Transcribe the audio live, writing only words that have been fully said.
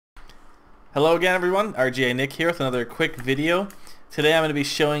Hello again everyone, RGA Nick here with another quick video. Today I'm going to be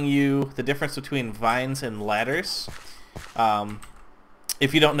showing you the difference between vines and ladders.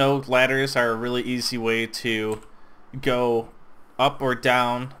 If you don't know, ladders are a really easy way to go up or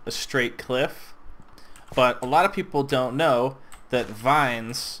down a straight cliff, but a lot of people don't know that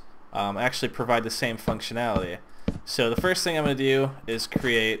vines actually provide the same functionality. So the first thing I'm going to do is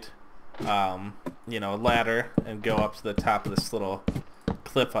create a ladder and go up to the top of this little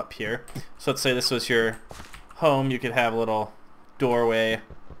cliff up here. So let's say this was your home. You could have a little doorway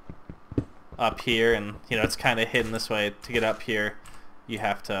up here, and it's kind of hidden this way. To get up here you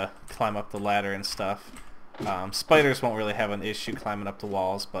have to climb up the ladder and stuff. Spiders won't really have an issue climbing up the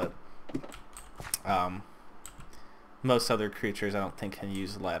walls, but most other creatures I don't think can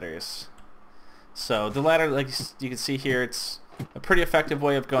use ladders. So the ladder, like you can see here, it's a pretty effective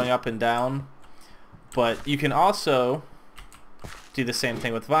way of going up and down, but you can also do the same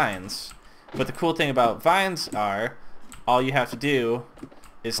thing with vines. But the cool thing about vines are, all you have to do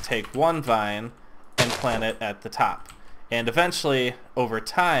is take one vine and plant it at the top. And eventually, over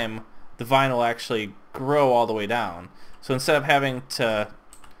time, the vine will actually grow all the way down. So instead of having to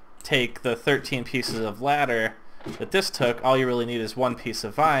take the 13 pieces of ladder that this took, all you really need is one piece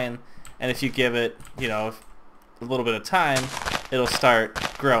of vine, and if you give it, a little bit of time, it'll start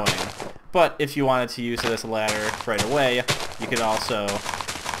growing. But if you wanted to use it as a ladder right away, you could also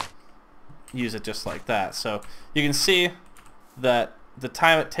use it just like that. So you can see that the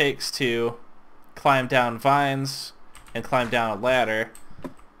time it takes to climb down vines and climb down a ladder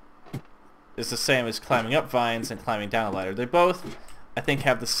is the same as climbing up vines and climbing down a ladder. They both, I think,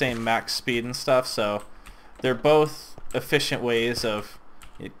 have the same max speed and stuff, so they're both efficient ways of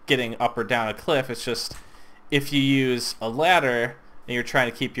getting up or down a cliff. It's just, if you use a ladder and you're trying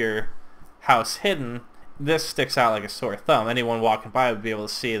to keep your house hidden, this sticks out like a sore thumb. Anyone walking by would be able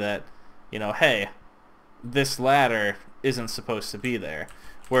to see that, hey, this ladder isn't supposed to be there.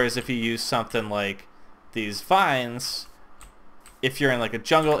 Whereas if you use something like these vines, if you're in like a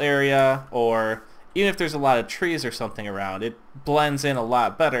jungle area, or even if there's a lot of trees or something around, it blends in a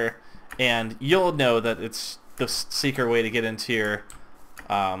lot better, and you'll know that it's the secret way to get into your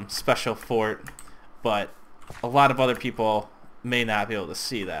special fort, but a lot of other people may not be able to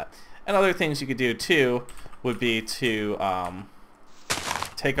see that. And other things you could do too would be to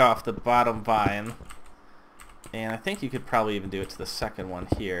take off the bottom vine, and I think you could probably even do it to the second one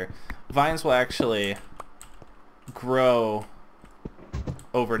here. Vines will actually grow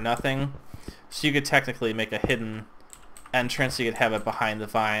over nothing, so you could technically make a hidden entrance. You could have it behind the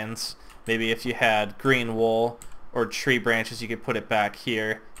vines. Maybe if you had green wool or tree branches, you could put it back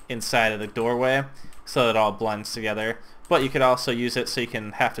here inside of the doorway so that it all blends together. But you could also use it so you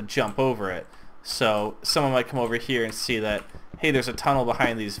can have to jump over it. So someone might come over here and see that, hey, there's a tunnel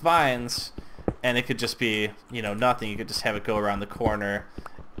behind these vines, and it could just be, nothing. You could just have it go around the corner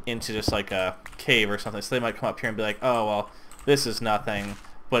into just like a cave or something. So they might come up here and be like, oh, well, this is nothing.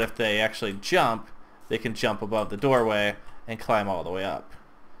 But if they actually jump, they can jump above the doorway and climb all the way up.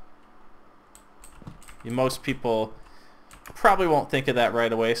 Most people probably won't think of that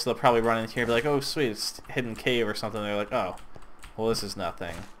right away, so they'll probably run in here and be like, oh sweet, it's a hidden cave or something. They're like, oh, well, this is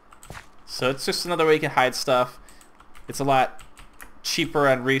nothing. So it's just another way you can hide stuff. It's a lot cheaper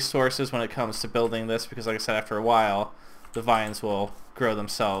on resources when it comes to building this, because like I said, after a while the vines will grow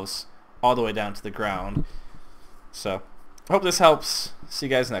themselves all the way down to the ground. So I hope this helps. See you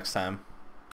guys next time.